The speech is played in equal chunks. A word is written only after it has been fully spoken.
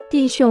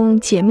弟兄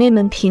姐妹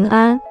们平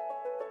安。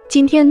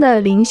今天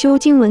的灵修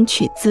经文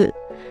取自《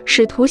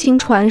使徒行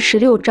传》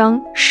16章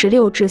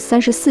16至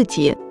34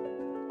节。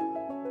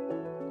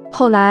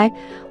后来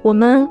我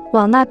们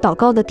往那祷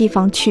告的地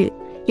方去，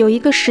有一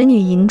个使女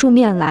迎住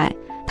面来，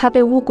她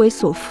被污鬼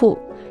所附，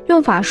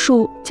用法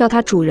术叫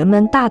她主人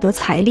们大得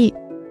财力。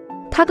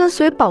她跟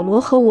随保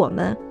罗和我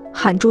们，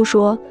喊住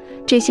说：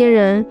这些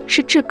人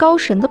是至高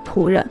神的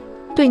仆人，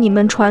对你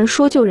们传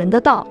说救人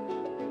的道。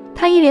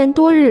她一连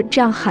多日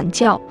这样喊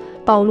叫，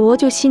保罗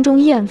就心中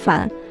厌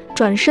烦，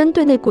转身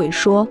对那鬼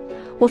说：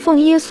我奉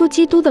耶稣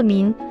基督的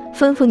名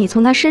吩咐你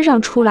从他身上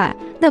出来。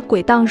那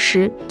鬼当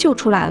时就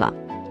出来了。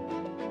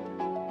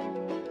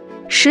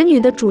使女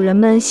的主人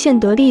们现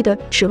得利的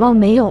指望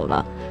没有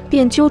了，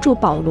便揪住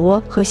保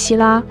罗和希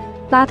拉，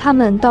拉他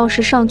们到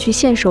市上去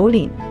见首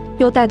领，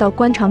又带到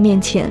官长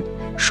面前，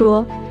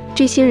说：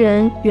这些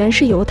人原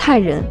是犹太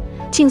人，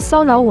竟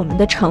骚扰我们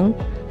的城，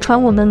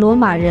传我们罗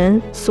马人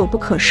所不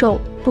可受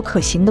不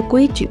可行的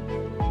规矩。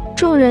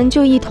众人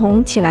就一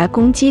同起来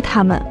攻击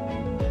他们。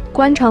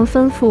官长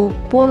吩咐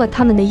剥了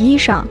他们的衣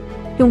裳，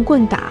用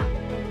棍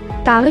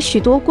打了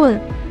许多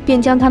棍，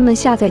便将他们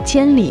下在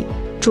监里，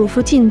嘱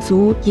咐禁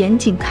足严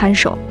谨看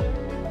守。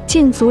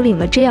禁足领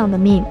了这样的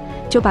命，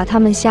就把他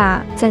们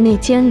下在内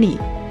监里，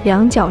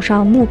两脚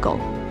上木狗。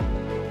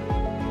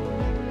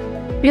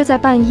约在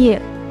半夜，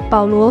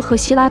保罗和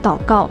希拉祷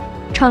告，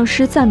唱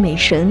诗赞美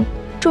神，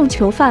众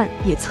囚犯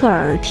也侧耳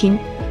而听。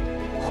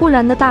忽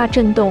然的大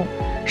震动，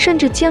甚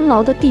至监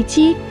牢的地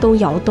基都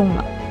摇动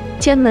了，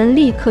监门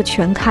立刻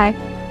全开，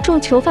众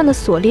囚犯的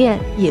锁链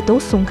也都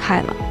松开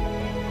了。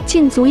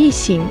禁足一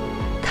醒，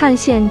看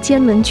见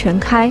监门全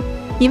开，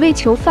一位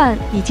囚犯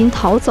已经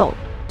逃走，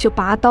就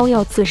拔刀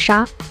要自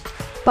杀。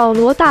保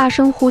罗大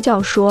声呼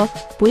叫说：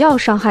不要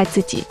伤害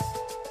自己，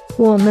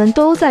我们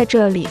都在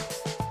这里。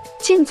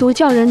禁足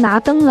叫人拿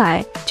灯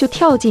来，就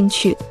跳进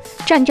去，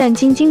战战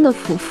兢兢地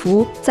俯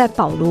伏在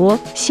保罗、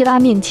希拉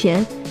面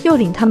前，又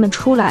领他们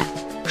出来，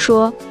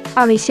说：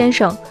二位先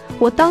生，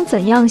我当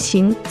怎样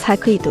行才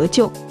可以得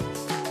救？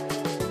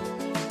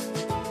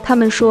他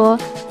们说：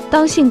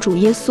当信主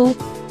耶稣，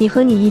你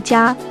和你一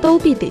家都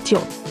必得救。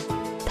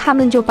他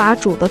们就把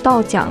主的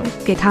道讲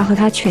给他和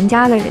他全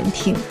家的人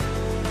听。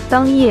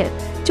当夜，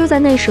就在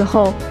那时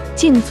候，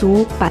禁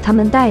足把他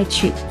们带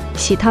去，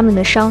洗他们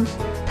的伤，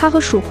他和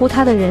属乎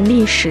他的人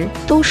立时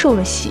都受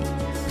了洗。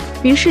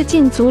于是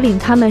禁足领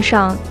他们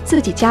上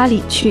自己家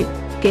里去，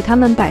给他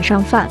们摆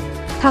上饭。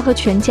他和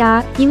全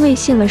家因为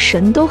信了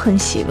神都很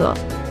喜乐。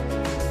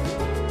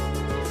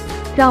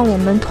让我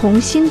们同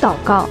心祷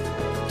告。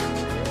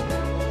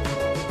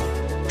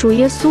主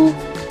耶稣，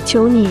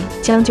求你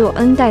将救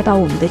恩带到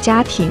我们的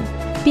家庭，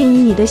并以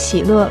你的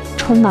喜乐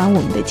充满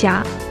我们的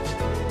家。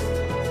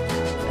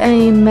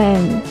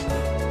Amen。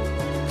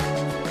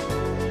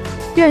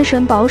 愿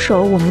神保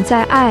守我们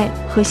在爱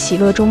和喜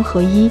乐中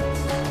合一。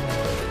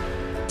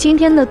今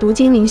天的读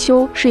经灵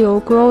修是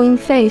由 Growing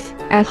Faith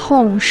at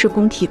Home 事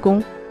工提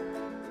供。